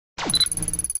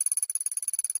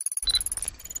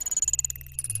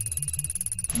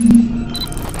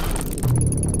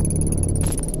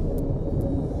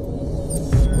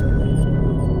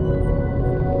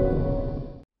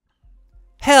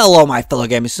Hello my fellow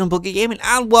gamers, Simple Geek Gaming,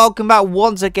 and welcome back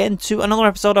once again to another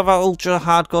episode of our Ultra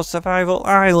Hardcore Survival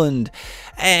Island.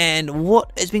 And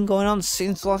what has been going on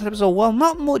since the last episode? Well,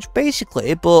 not much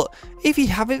basically, but if you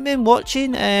haven't been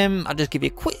watching, I'll just give you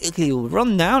a quick little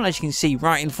rundown. As you can see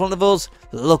right in front of us,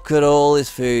 look at all this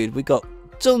food. We got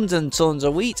tons and tons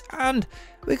of wheat, and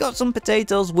we got some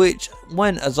potatoes, which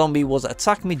when a zombie was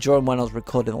attacking me during when I was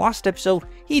recording the last episode,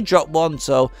 he dropped one,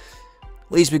 so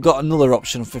at least we've got another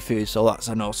option for food, so that's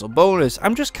an awesome bonus.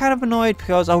 I'm just kind of annoyed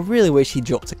because I really wish he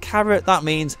dropped a carrot. That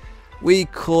means we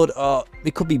could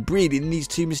be breeding these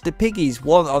two Mr. Piggies,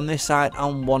 one on this side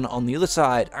and one on the other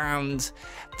side. And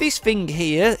this thing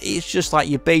here is just like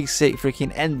your basic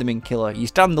freaking Enderman killer. You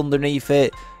stand underneath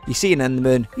it, you see an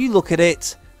Enderman, you look at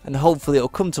it, and hopefully it'll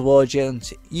come towards you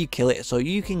and you kill it so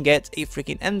you can get a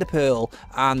freaking Ender Pearl.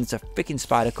 And there's a freaking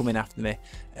spider coming after me.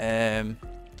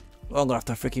 I'm gonna have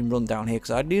to freaking run down here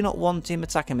because I do not want him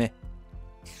attacking me.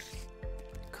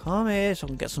 Come here so I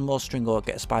can get some more string or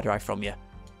get a spider eye from you.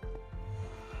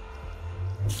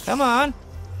 Come on.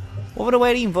 What are we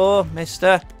waiting for,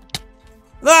 mister?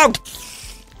 No!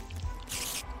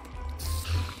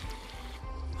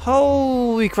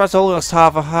 Holy crap, I lost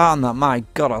half a heart on that. My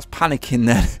god, I was panicking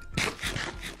then.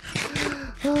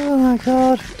 Oh my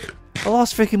god. I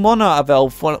lost freaking one heart of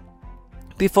health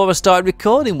before I started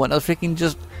recording when I was freaking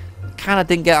just kind of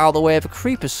didn't get out of the way of a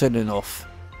creeper soon enough.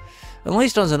 At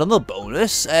least there's another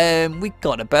bonus. We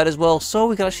got a bed as well, so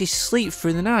we can actually sleep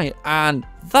through the night. And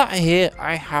that here,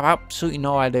 I have absolutely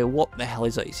no idea what the hell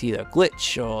is that. It's either a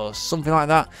glitch or something like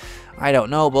that. I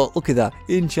don't know, but look at that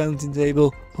enchanting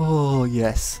table. Oh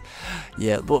yes,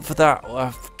 yeah. But for that,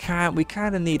 we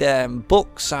kind of need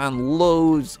books and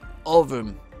loads of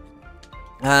them.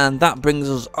 And that brings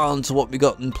us on to what we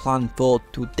got in plan for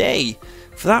today.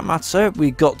 For that matter, we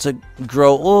got to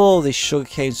grow all this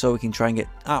sugarcane so we can try and get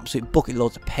absolute bucket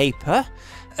loads of paper.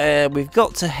 We've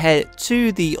got to head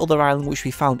to the other island which we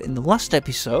found in the last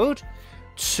episode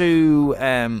to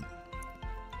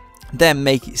then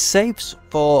make it safe,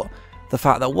 for the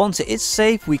fact that once it is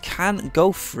safe we can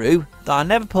go through our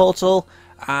nether portal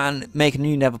and make a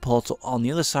new nether portal on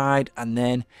the other side, and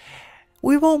then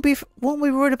we won't be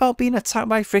worried about being attacked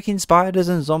by freaking spiders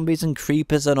and zombies and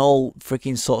creepers and all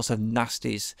freaking sorts of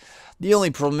nasties. The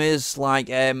only problem is, like,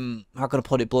 how can I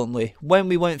put it bluntly? When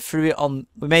we went through it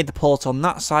we made the portal on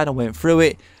that side and went through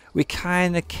it, we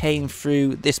kind of came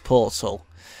through this portal.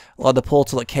 Or the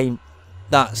portal that came,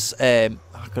 that's, I've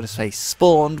got to say,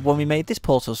 spawned when we made this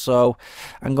portal. So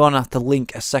I'm going to have to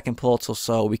link a second portal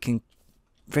so we can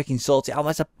freaking sort it out.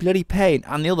 That's a bloody pain.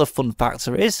 And the other fun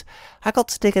factor is I got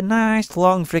to dig a nice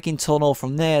long freaking tunnel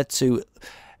from there to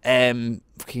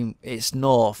it's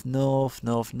north,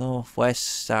 west,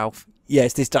 south. Yeah,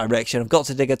 it's this direction. I've got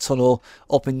to dig a tunnel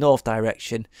up in north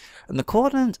direction, and the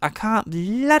coordinates I can't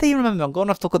bloody remember. I'm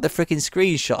gonna have to look at the freaking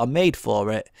screenshot I made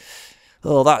for it.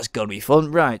 Oh, that's gonna be fun.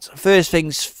 Right, first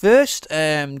things first,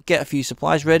 get a few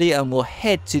supplies ready and we'll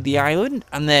head to the island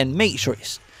and then make sure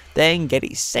then get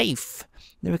it safe.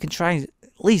 Then we can try and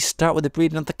at least start with the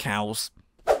breeding of the cows.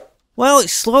 Well,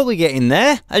 it's slowly getting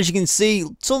there. As you can see,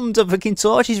 tons of freaking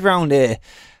torches around here.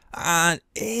 And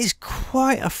it is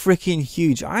quite a freaking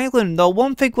huge island. Though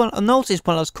one thing I noticed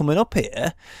when I was coming up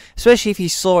here, especially if you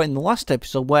saw it in the last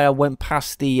episode where I went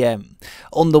past the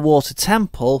underwater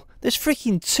temple, there's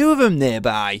freaking two of them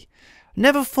nearby.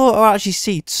 Never thought I'd actually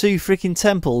see two freaking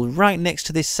temples right next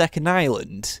to this second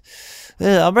island.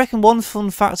 I reckon one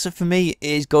fun factor for me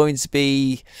is going to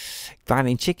be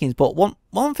finding chickens. But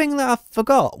one thing that I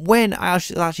forgot when I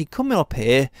was actually coming up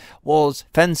here was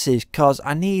fences, because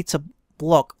I need to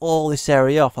block all this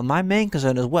area off. And my main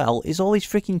concern as well is all these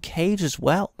freaking caves as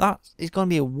well. That is going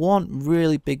to be one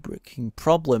really big freaking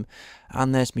problem.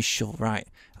 And there's my shovel. Right,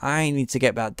 I need to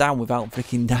get back down without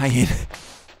freaking dying.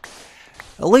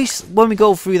 At least when we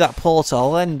go through that portal,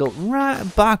 I'll end up right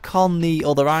back on the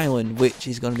other island, which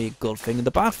is going to be a good thing. And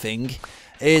the bad thing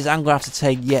is I'm going to have to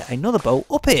take yet another boat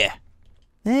up here.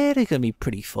 It is going to be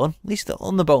pretty fun. At least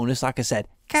on the bonus, like I said,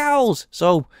 cows.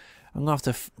 So I'm going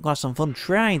to have some fun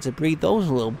trying to breed those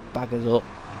little baggers up.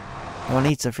 And I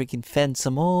need to freaking fence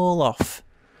them all off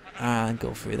and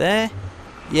go through there.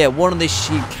 Yeah, one of the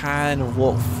sheep kind of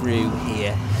walked through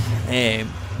here.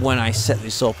 When I set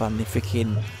this up, and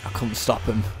I couldn't stop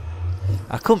him.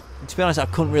 To be honest, I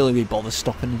couldn't really be bothered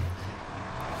stopping him.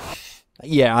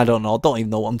 Yeah, I don't know. I don't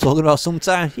even know what I'm talking about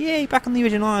sometimes. Yay, back on the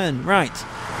original island. Right.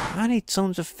 I need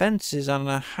tons of fences, and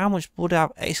how much wood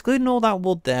have, excluding all that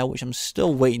wood there, which I'm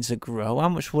still waiting to grow, how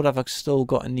much wood have I still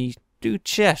got in these two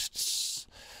chests?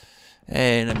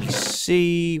 And let me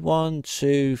see. 1,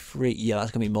 2, 3. Yeah,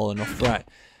 that's going to be more than enough. Right.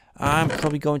 I'm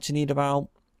probably going to need about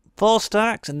 4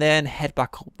 stacks, and then head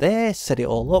back up there, set it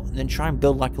all up, and then try and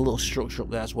build like a little structure up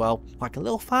there as well, like a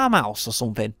little farmhouse or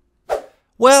something.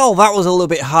 Well, that was a little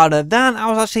bit harder than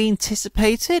I was actually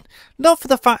anticipating. Not for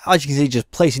the fact, as you can see, just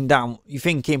placing down, you're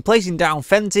thinking, placing down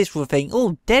fences for a thing,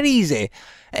 oh, dead easy.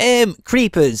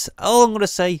 Creepers, all I'm going to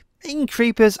say, in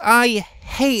creepers, I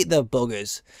hate the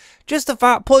buggers. Just the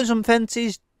fact, putting some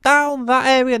fences down that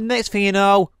area, next thing you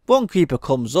know, one creeper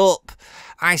comes up,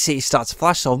 I see it start to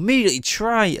flash, so I immediately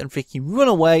try and freaking run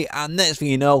away, and next thing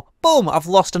you know, boom, I've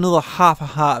lost another half a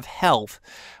heart of health,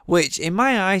 which in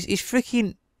my eyes is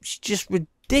freaking just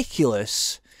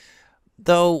ridiculous.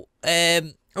 Though, at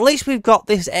least we've got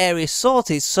this area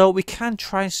sorted, so we can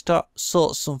try and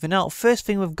sort something out. First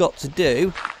thing we've got to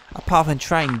do, apart from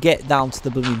try and get down to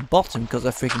the blooming bottom, because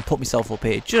I freaking put myself up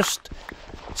here, just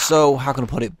so, how can I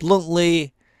put it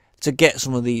bluntly, to get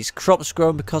some of these crops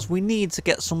grown, because we need to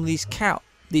get some of these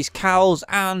cows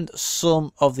and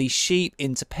some of these sheep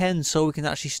into pens, so we can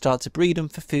actually start to breed them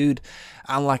for food.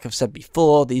 And like I've said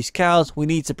before, these cows, we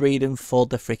need to breed them for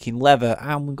the freaking leather,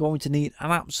 and we're going to need an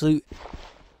absolute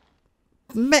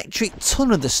metric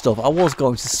ton of the stuff. I was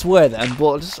going to swear then,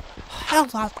 but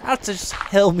I had to just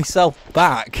held myself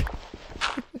back.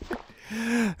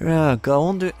 Oh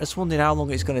God, I was wondering how long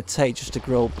it's going to take just to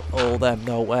grow up all them.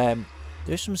 No,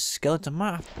 there's some skeleton.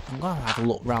 I'm going to have a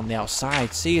look around the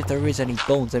outside, see if there is any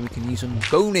bones, then we can use some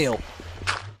bone meal.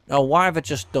 Oh, why have I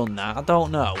just done that? I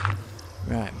don't know.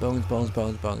 Right, bones.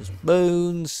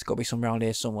 Got to be some around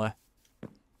here somewhere.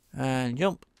 And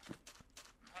jump.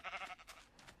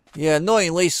 Yeah,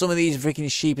 annoyingly, some of these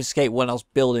freaking sheep escaped when I was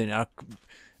building.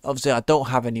 Obviously, I don't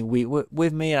have any wheat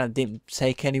with me. I didn't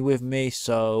take any with me,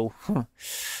 so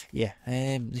yeah.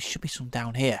 There should be some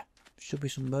down here. Should be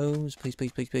some bones.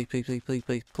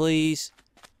 Please.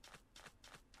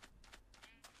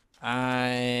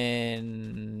 And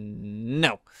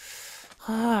no.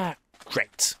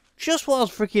 Great. Just what I was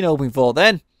freaking hoping for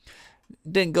then.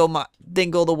 Didn't go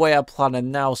the way I planned,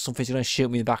 and now something's gonna shoot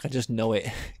me in the back. I just know it.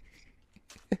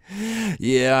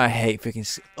 Yeah, I hate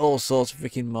freaking all sorts of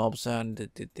freaking mobs. And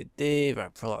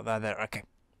right, put like that there. Okay.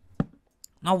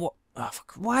 Now what? Oh,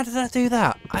 why did I do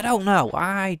that? I don't know.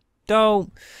 I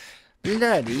don't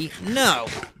bloody know.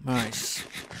 Nice.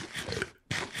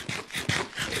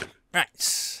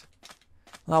 Right.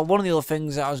 Now, one of the other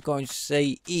things that I was going to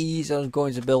say is I was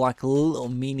going to build like a little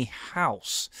mini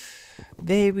house.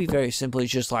 Very simple.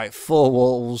 It's just like 4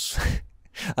 walls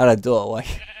and a doorway.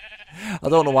 I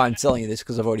don't know why I'm telling you this,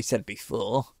 because I've already said it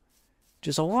before.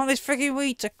 Just I want this freaking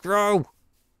wheat to grow.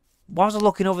 Why was I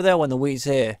looking over there when the wheat's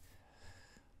here?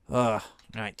 Right.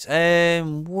 Where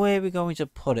are we going to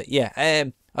put it? Yeah.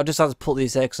 I just had to put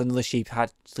these there because another sheep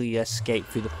had to escape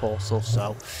through the portal.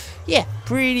 So, yeah,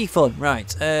 pretty fun. Right.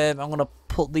 I'm gonna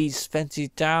put these fences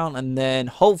down, and then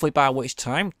hopefully by which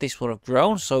time this will have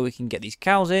grown, so we can get these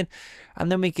cows in,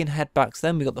 and then we can head back to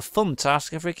them. We got the fun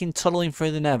task of freaking tunneling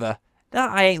through the Nether.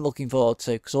 That I ain't looking forward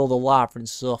to, because all the lava and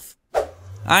stuff.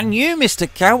 And you,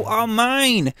 Mr. Cow, are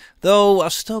mine. Though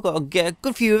I've still got to get a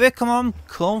good view of it. Come on,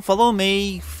 come follow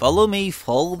me. Follow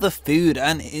the food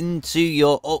and into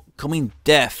your upcoming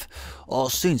death. Or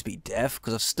soon to be death,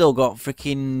 because I've still got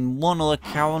freaking one other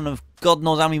cow and of God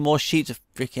knows how many more sheep to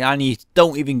freaking I need.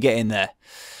 Don't even get in there.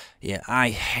 Yeah, I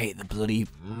hate the bloody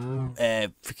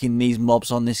freaking these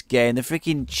mobs on this game. They're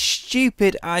freaking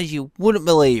stupid as you wouldn't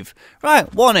believe.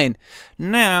 Right, 1 in.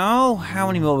 Now, how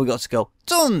many more we got to go?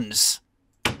 Tons!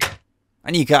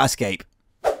 And you can't escape.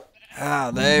 Ah,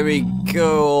 there we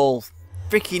go.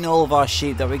 Freaking all of our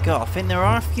sheep that we got. I think there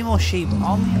are a few more sheep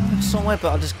on here somewhere,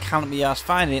 but I just can't be arsed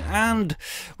finding it. And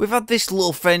we've had this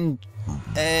little friend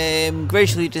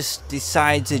graciously just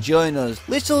decide to join us.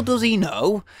 Little does he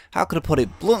know, how could I put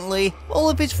it bluntly, all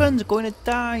of his friends are going to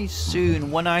die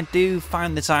soon when I do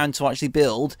find the time to actually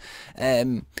build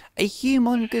a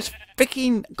humongous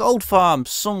freaking gold farm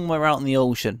somewhere out in the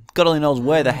ocean. God only knows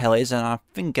where the hell it is, and I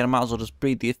think I might as well just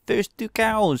breed the first 2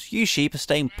 cows. You sheep are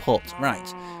staying put.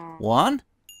 Right. 1.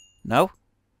 No.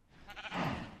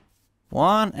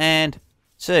 1 and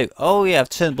 2. Oh yeah, I've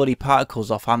turned bloody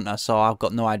particles off, haven't I? So I've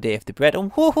got no idea if they're bred. Oh,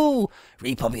 woohoo!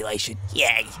 Repopulation.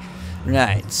 Yay!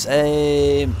 Right.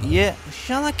 Yeah.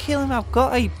 Shall I kill him? I've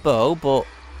got a bow, but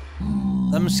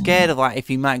I'm scared of like if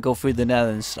he might go through the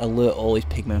nether and alert all his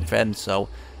pigman friends. So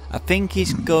I think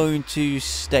he's going to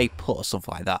stay put or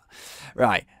something like that.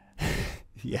 Right.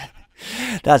 Yeah.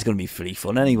 That's going to be pretty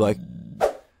fun anyway.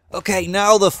 Okay,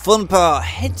 now the fun part.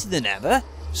 Head to the nether.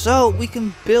 So we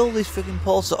can build this freaking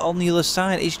portal on the other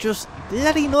side. It's just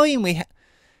bloody annoying.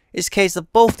 It's the case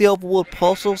that both the overworld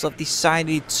portals have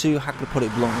decided to, how can I put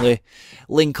it bluntly,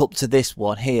 link up to this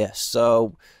one here.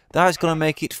 So That's going to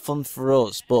make it fun for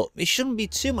us, but it shouldn't be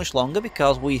too much longer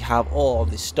because we have all of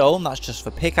this stone. That's just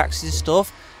for pickaxes and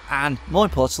stuff, and more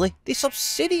importantly, this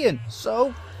obsidian.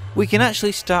 So we can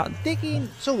actually start digging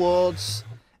towards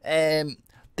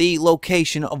the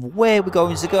location of where we're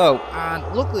going to go.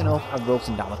 And luckily enough, I've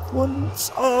broken down the corners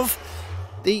of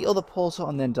the other portal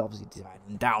and then obviously divided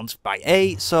them down by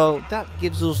 8. So that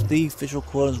gives us the official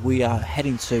coordinates we are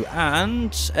heading to,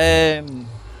 and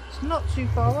not too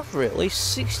far off really.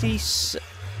 60.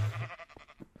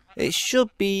 It should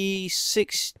be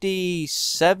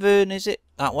 67, is it?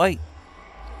 That way.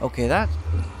 Okay, that's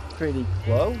pretty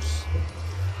close.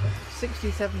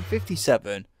 67,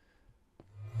 57.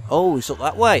 Oh, it's up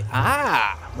that way.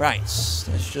 Ah, right.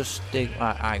 Let's just dig.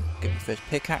 I get my first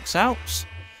pickaxe out,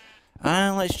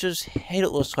 and let's just head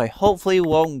up this way. Hopefully, we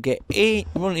won't get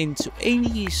run into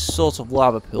any sort of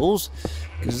lava pools,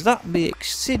 because that would be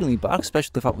exceedingly bad,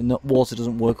 especially the fact that water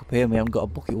doesn't work up here and we haven't got a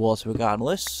bucket of water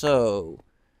regardless. So,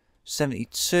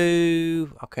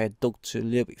 72. Okay, I dug to a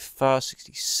little bit far.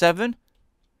 67.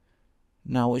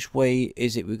 Now, which way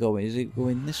is it we're going? Is it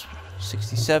going this way?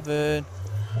 67.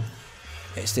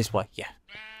 It's this way, yeah.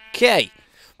 Okay.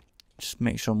 Just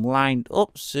make sure I'm lined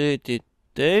up. So,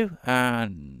 do.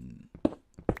 And.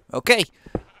 Okay.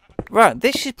 Right,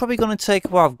 this is probably going to take a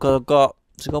while. I've got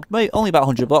to go maybe only about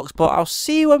 100 blocks, but I'll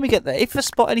see you when we get there. If I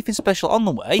spot anything special on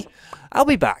the way, I'll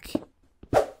be back.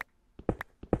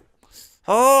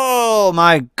 Oh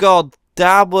my god,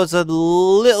 that was a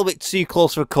little bit too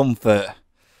close for comfort.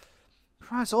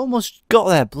 Right, it's almost got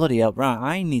there, bloody hell. Right,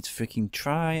 I need to freaking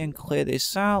try and clear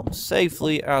this out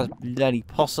safely as bloody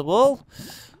possible.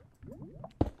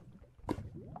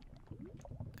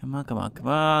 Come on, come on, come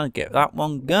on, get that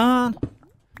one gone.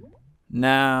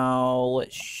 Now,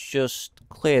 let's just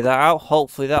clear that out.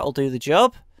 Hopefully that'll do the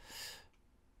job.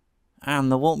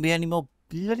 And there won't be any more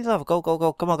bloody lava. Go, go,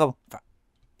 go. Come on, go.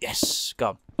 Yes,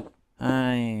 gone.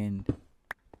 And...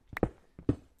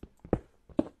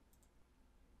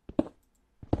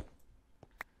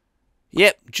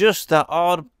 yep, just that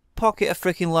odd pocket of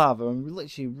freaking lava. And we're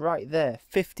literally right there.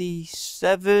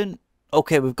 57.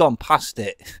 Okay, we've gone past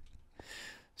it.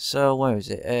 So, where is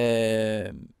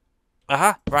it?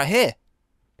 Aha, right here.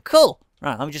 Cool.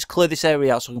 Right, let me just clear this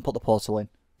area out so I can put the portal in.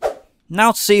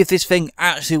 Now to see if this thing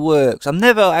actually works. I'm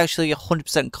never actually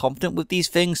 100% confident with these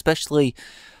things, especially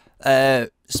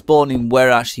spawning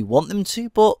where I actually want them to,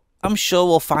 but I'm sure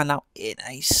we'll find out in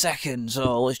a second.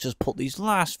 So let's just put these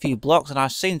last few blocks, and I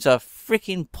seem to have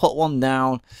freaking put one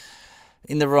down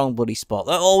in the wrong bloody spot.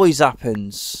 That always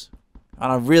happens.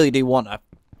 And I really do want a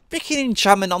freaking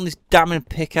enchantment on this damn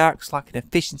pickaxe, like an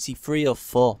efficiency 3 or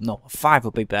 4. No, a 5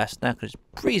 would be best. Now, because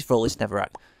breeze roll is never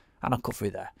act. And I'll cut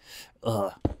through there.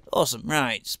 Ugh. Awesome.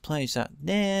 Right, let's place that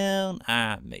down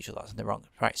and make sure that's in the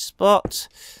right spot.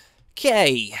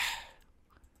 Okay.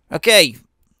 Okay.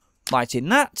 Lighting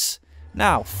that.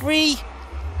 Now, 3,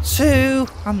 2,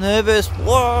 I'm nervous.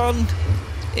 1.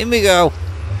 In we go.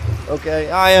 Okay,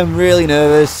 I am really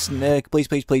nervous. Please,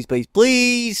 please, please, please,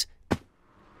 please.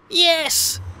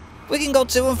 Yes! We can go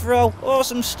to and fro.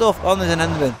 Awesome stuff. Oh, there's an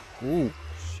enderman. Ooh.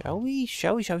 Shall we?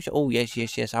 Shall we? Shall we? Oh, yes,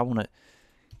 yes, yes. I want to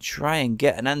try and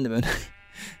get an enderman.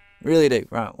 Really do.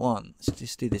 Right, one. Let's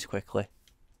just do this quickly.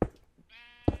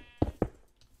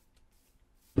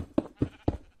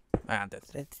 And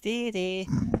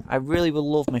I really would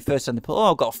love my first ender pearl.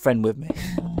 Oh, I've got a friend with me.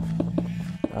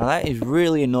 Well, that is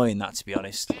really annoying, that, to be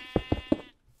honest.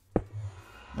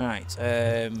 Right,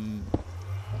 I'm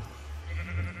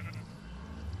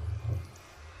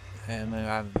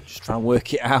just trying to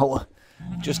work it out,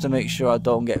 just to make sure I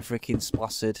don't get freaking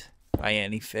splattered by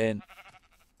anything.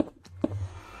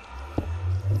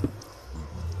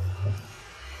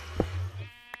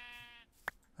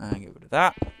 And get rid of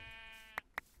that.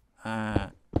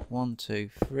 1, 2,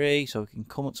 3, so we can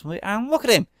come up to me. And look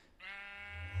at him!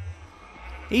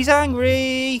 He's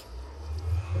angry!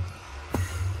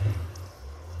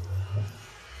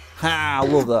 Ha! I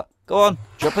love that. Go on,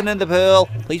 jump in the pearl.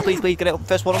 Please, please, please, get it up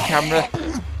first one on camera.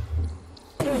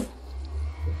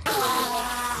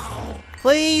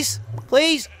 Please,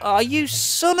 please. Oh, you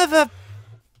son of a...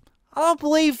 I don't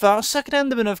believe that.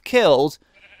 Second enderman I've killed.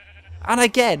 And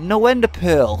again, no ender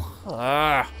pearl.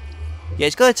 Ah. Yeah,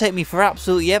 it's going to take me for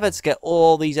absolutely ever to get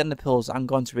all these ender pearls I'm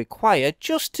going to require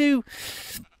just to,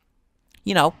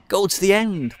 you know, go to the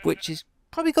end, which is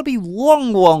probably going to be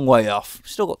long, long way off.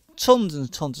 Still got tons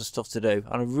and tons of stuff to do,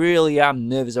 and I really am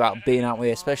nervous about being out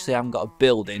here, especially I haven't got a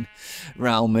building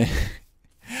around me.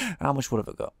 How much wood have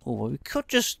I got? Oh, well, we could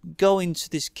just go into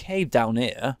this cave down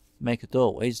here, make a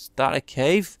doorway. Is that a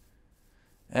cave?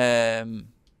 It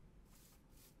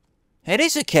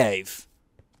is a cave.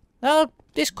 Now,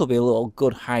 this could be a little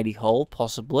good hidey hole,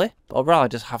 possibly. But I'd rather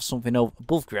just have something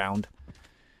above ground.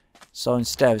 So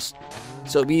instead, so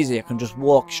it'll be easy. I can just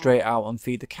walk straight out and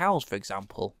feed the cows, for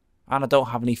example. And I don't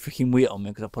have any freaking weight on me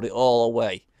because I put it all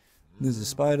away. There's a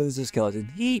spider, there's a skeleton.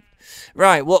 Heap.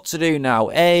 Right, what to do now?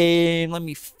 Let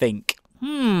me think.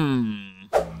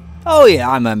 Oh yeah,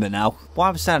 I remember now. Why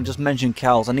was I just mentioned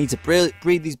cows? I need to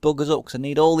breed these buggers up because I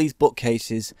need all these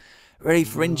bookcases ready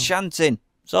for enchanting.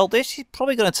 So this is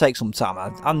probably going to take some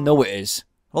time. I know it is.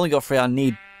 I've only got 3. I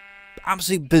need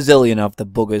absolute bazillion of the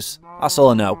buggers. That's all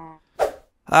I know.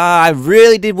 I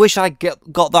really did wish I got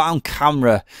that on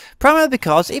camera. Primarily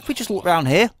because if we just look around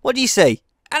here, what do you see?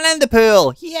 An ender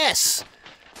pearl! Yes!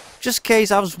 Just in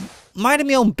case I was minding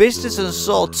my own business and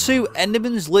saw 2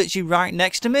 endermans literally right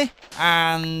next to me.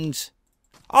 And...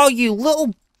 oh, you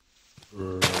little...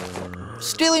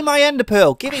 stealing my ender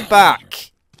pearl! Give it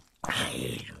back!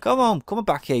 Come on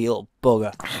back here, you little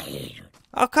bugger.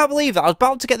 I can't believe that. I was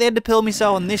about to get the ender pearl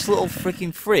myself and this little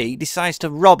freaking freak decides to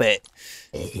rob it.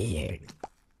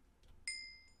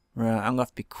 Right, I'm going to have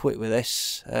to be quick with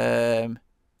this. Right.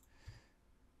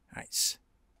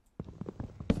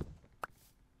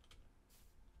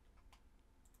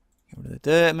 Get rid of the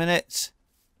dirt a minute.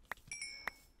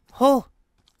 Oh!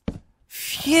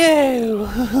 Phew!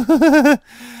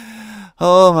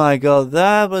 Oh my god,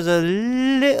 that was a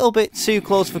little bit too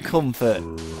close for comfort.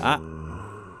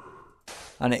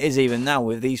 And it is even now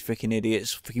with these freaking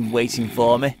idiots freaking waiting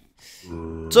for me.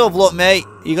 Tough luck, mate.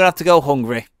 You're going to have to go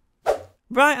hungry.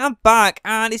 Right, I'm back,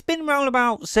 and it's been around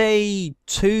about, say,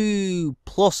 2+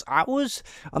 hours.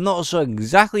 I'm not sure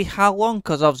exactly how long,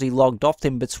 because obviously logged off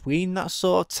in between that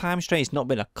sort of time strain. It's not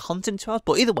been a content to us,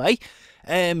 but either way,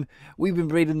 we've been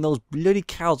breeding those bloody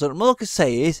cows. And all I can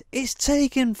say is, it's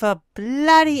taken for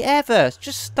bloody ever. It's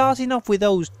just starting off with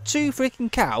those 2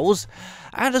 freaking cows,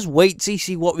 and just wait till you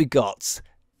see what we got.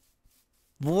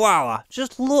 Voila,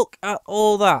 just look at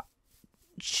all that.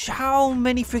 How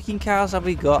many freaking cows have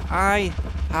we got? I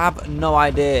have no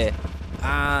idea.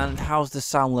 And how's the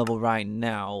sound level right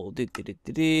now?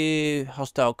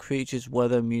 Hostile creatures,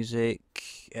 weather, music,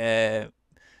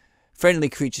 friendly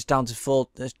creatures down to 4.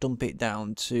 Let's dump it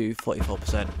down to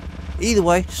 44%. Either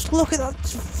way, just look at that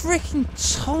freaking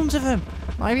tons of them.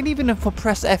 I mean, even if I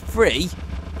press F3,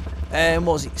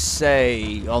 what does it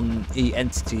say on the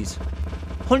entities?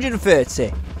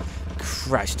 130.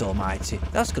 Christ almighty,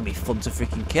 that's going to be fun to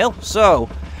freaking kill. So,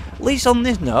 at least on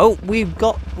this note, we're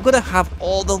going to have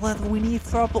all the leather we need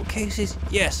for our bookcases.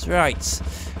 Yes, right.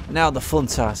 Now the fun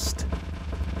test.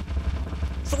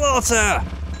 Slaughter!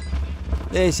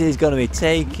 This is going to be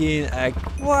taking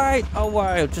quite a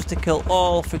while just to kill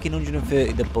all freaking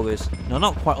 130 the buggers. No,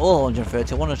 not quite all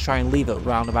 130. I want to try and leave it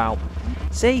around about,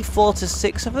 say, 4 to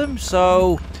 6 of them.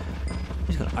 So,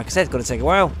 like I said, it's going to take a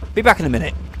while. Be back in a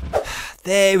minute.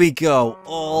 There we go.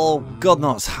 Oh, God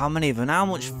knows how many of them. How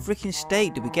much freaking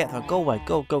steak did we get? Go away.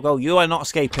 Go, go, go. You are not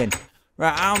escaping.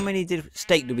 Right, how many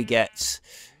steak did we get?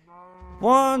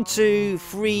 1, 2,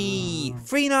 3.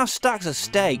 3.5 stacks of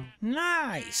steak.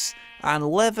 Nice. And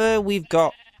leather, we've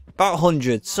got about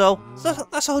 100. So,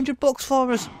 that's 100 bucks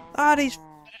for us. That is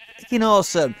freaking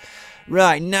awesome.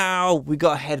 Right, now we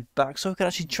got to head back so we can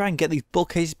actually try and get these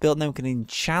bookcases built and then we can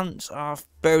enchant our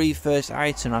very first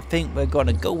item. I think we're going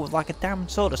to go with like a damn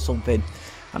sword or something.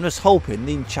 I'm just hoping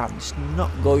the enchant's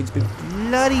not going to be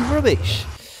bloody rubbish.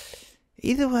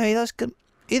 Either way, there's going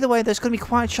to be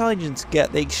quite challenging to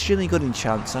get the extremely good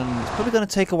enchants, and it's probably going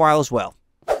to take a while as well.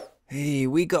 Hey,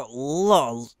 we got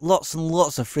lots and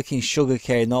lots of freaking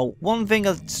sugarcane. Now, one thing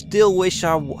I still wish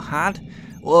I had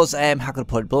was, how can I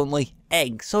put it bluntly,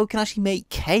 eggs, so we can actually make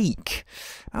cake.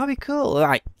 That'd be cool.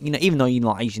 Right, even though you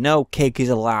lies, cake is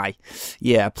a lie.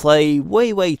 Yeah, I play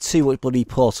way too much bloody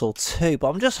Portal 2, but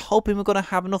I'm just hoping we're going to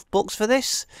have enough books for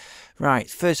this. Right,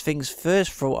 first things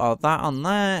first, throw out that on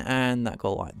there, and that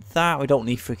go like that. We don't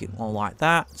need freaking all like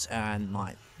that, and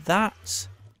like that.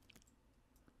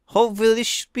 Hopefully this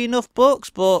should be enough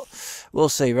books, but we'll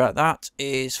see. Right, that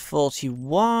is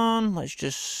 41. Let's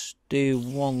just do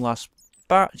one last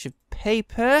batch of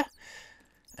paper.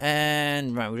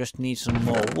 And right, we just need some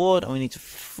more wood, and we need to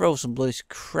throw some bloody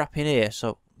crap in here.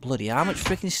 So, bloody, how much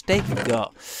freaking steak we've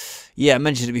got? Yeah, I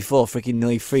mentioned it before, freaking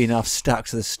nearly 3.5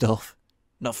 stacks of the stuff.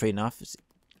 Not 3.5.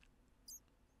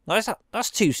 No, that's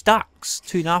 2 stacks.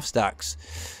 2.5 stacks.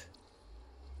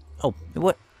 Oh,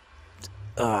 what?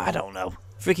 I don't know.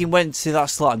 Freaking went to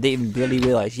that slot and didn't even bloody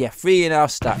realise. Yeah,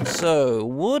 3.5 stacks. So,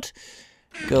 wood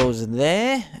goes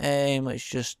there. Let's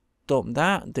just dump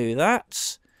that, do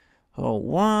that. Oh,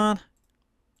 1,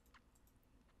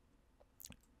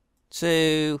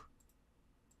 2.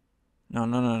 No,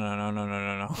 no, no, no, no, no, no,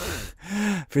 no, no.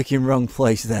 Freaking wrong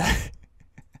place there.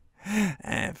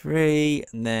 3,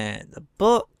 and then the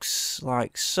books,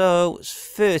 like so. It's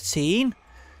 13.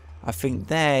 I think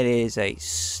that is a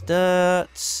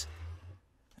start.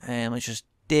 And let's just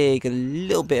dig a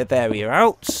little bit of area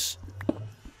out.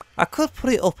 I could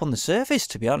put it up on the surface,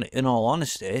 to be honest, in all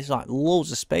honesty. There's like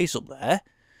loads of space up there.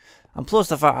 And plus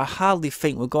the fact I hardly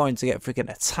think we're going to get freaking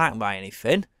attacked by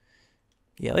anything.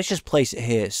 Yeah, let's just place it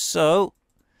here. So,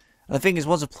 and the thing is,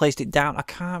 once I've placed it down, I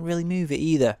can't really move it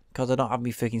either. Because I don't have my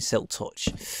freaking silk touch.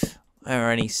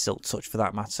 Or any silk touch for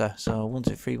that matter. So, 1,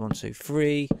 2, 3, 1, 2,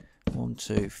 3. 1,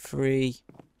 2, 3.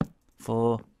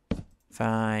 4,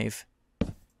 5.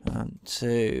 And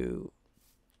 2.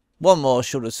 One more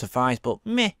should have sufficed, but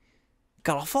meh.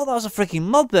 God, I thought that was a freaking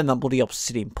mob then, that bloody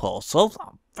obsidian portal.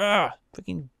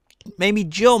 Freaking made me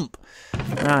jump.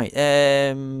 Right,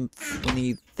 we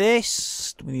need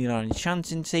this. We need our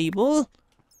enchanting table.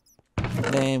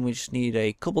 Then we just need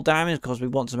a couple diamonds because we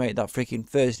want to make that freaking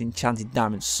first enchanted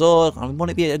diamond sword. And we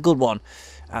want it to be a good one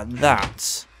at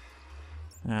that.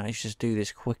 Right, let's just do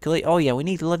this quickly. Oh yeah, we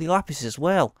need bloody lapis as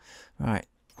well. Right.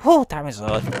 Oh, diamond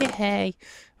sword. Yay.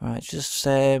 Right, just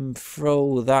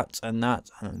throw that and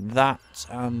that and that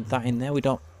and that in there. We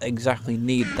don't exactly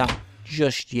need that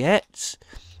just yet.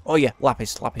 Oh yeah,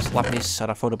 lapis, lapis, lapis. And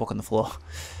I throw the book on the floor.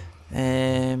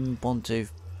 1, 2.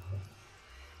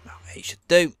 It should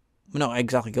do. We're not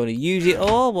exactly going to use it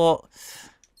all, but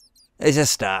it's a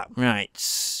start.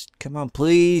 Right, come on,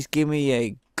 please give me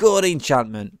a good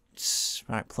enchantment.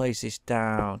 Right, place this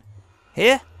down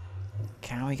here.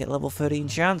 Can we get level 13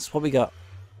 chance? What we got?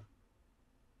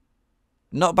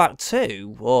 Not back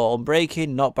 2 or unbreaking,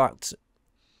 not back to...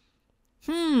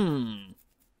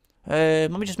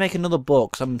 let me just make another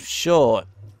book, 'cause I'm sure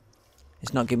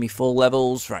it's not giving me full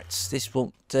levels. Right, this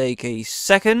won't take a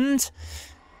second.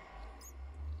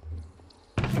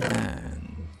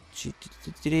 And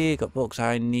got books.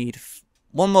 I need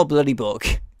one more bloody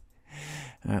book.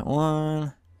 Right,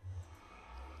 1.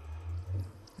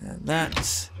 And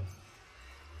that.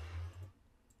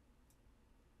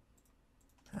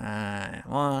 And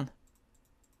 1.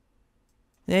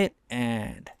 It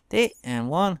and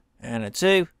 1 and a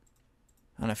 2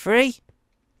 and a 3.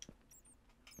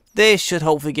 This should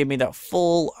hopefully give me that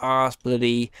full arse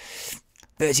bloody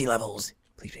 30 levels.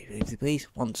 Please, please, please, please.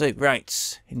 1, 2.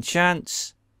 Right.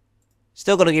 Enchants.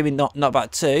 Still got to give me not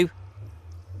back 2.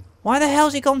 Why the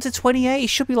hell's it gone to 28? It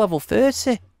should be level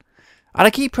 30. And I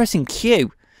keep pressing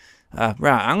Q. Right, I'm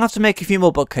going to have to make a few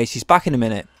more bookcases. Back in a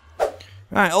minute.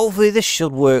 Right, hopefully this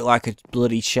should work like a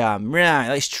bloody charm. Right,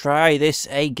 let's try this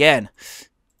again.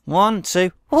 1,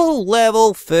 2. Oh,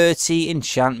 level 30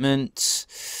 enchantment.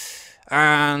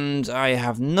 And I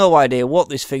have no idea what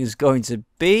this thing's going to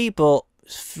be, but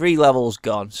 3 levels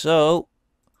gone. So,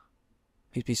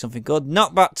 please be something good.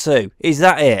 Knockback 2. Is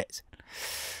that it?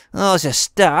 Oh, it's a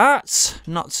start.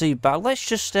 Not too bad. Let's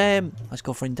just let's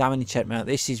go for a diamond enchantment.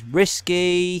 This is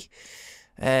risky.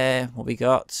 What we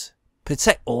got?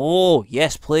 Protect. Oh,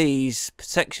 yes, please.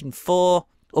 Protection 4.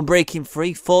 Unbreaking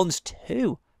 3. Thorns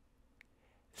 2.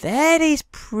 That is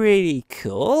pretty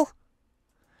cool.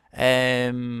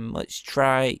 Let's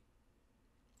try.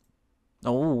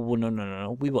 Oh,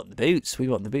 no. We want the boots. We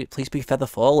want the boots. Please be feather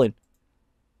falling.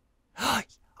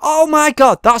 Oh my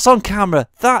god, that's on camera.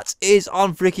 That is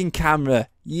on freaking camera.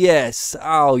 Yes.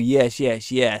 Oh, yes.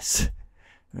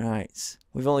 Right.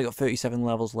 We've only got 37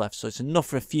 levels left, so it's enough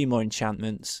for a few more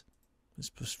enchantments. Let's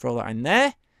just throw that in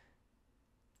there.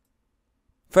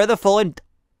 Feather falling.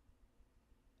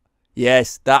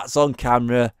 Yes, that's on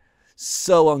camera.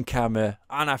 So on camera.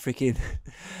 And I freaking...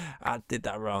 I did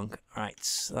that wrong. Right,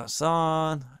 that's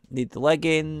on. Need the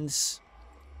leggings.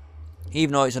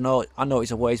 Even though I know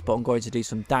it's a waste, but I'm going to do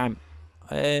some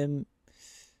No,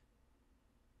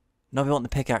 we want the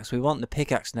pickaxe. We want the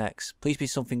pickaxe next. Please be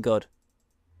something good.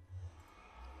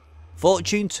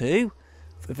 Fortune 2.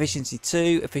 Efficiency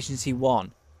 2. Efficiency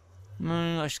 1.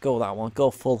 Let's go with that one.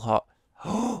 Go full hot.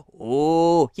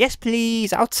 Oh, yes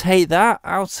please. I'll take that.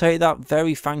 I'll take that.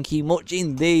 Very thank you much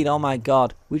indeed. Oh my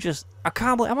god. I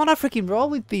can't believe I'm on a freaking roll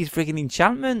with these freaking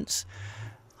enchantments.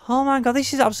 Oh my god,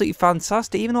 this is absolutely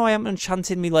fantastic. Even though I haven't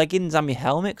enchanted my leggings and my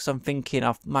helmet, because I'm thinking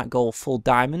I might go full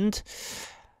diamond.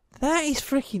 That is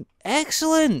freaking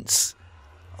excellent.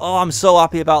 Oh, I'm so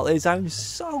happy about this. I'm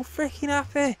so freaking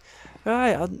happy.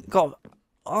 Right, I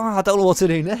don't know what to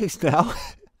do next now.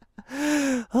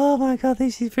 Oh my god,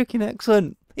 this is freaking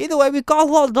excellent. Either way, we've got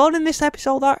a lot done in this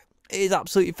episode. That is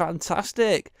absolutely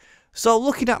fantastic. So,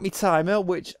 looking at my timer,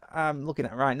 which I'm looking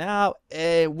at right now,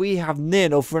 we have near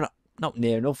enough run. Not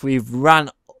near enough. We've ran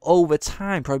over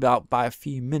time, probably about by a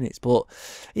few minutes. But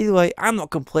either way, I'm not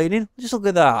complaining. Just look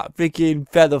at that. Freaking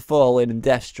Feather Falling and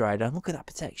Death Strider. Look at that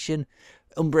protection.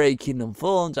 Unbreaking and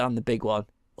Thorns and the big one.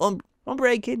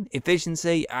 Unbreaking,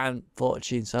 Efficiency and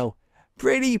Fortune. So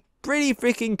pretty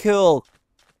freaking cool.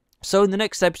 So in the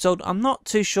next episode, I'm not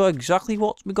too sure exactly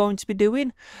what we're going to be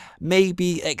doing.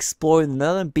 Maybe exploring the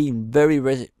nether and being very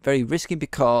risky,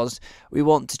 because we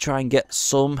want to try and get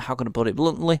some, how can I put it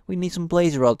bluntly, we need some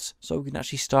blazer rods so we can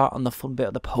actually start on the fun bit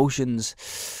of the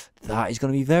potions. That is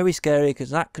going to be very scary, because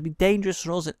that could be dangerous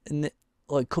for us.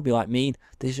 Well, it could be like me.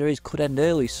 This series could end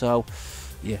early, so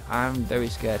yeah, I'm very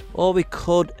scared. Or we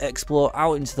could explore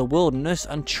out into the wilderness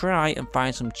and try and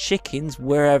find some chickens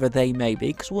wherever they may be,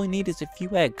 because all we need is a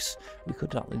few eggs. We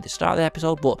could not at the start of the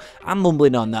episode, but I'm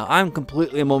mumbling on now. I'm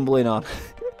completely mumbling on.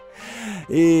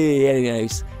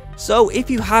 Anyways, so if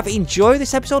you have enjoyed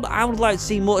this episode, I would like to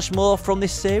see much more from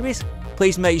this series.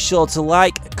 Please make sure to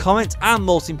like, comment, and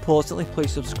most importantly,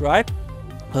 please subscribe,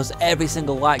 because every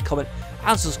single like, comment,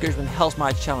 and subscription helps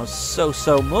my channel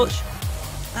so much.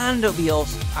 And it'll be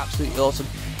awesome, absolutely awesome,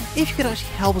 if you could actually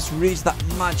help us reach that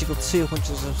magical 200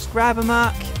 subscriber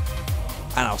mark.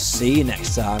 And I'll see you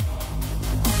next time.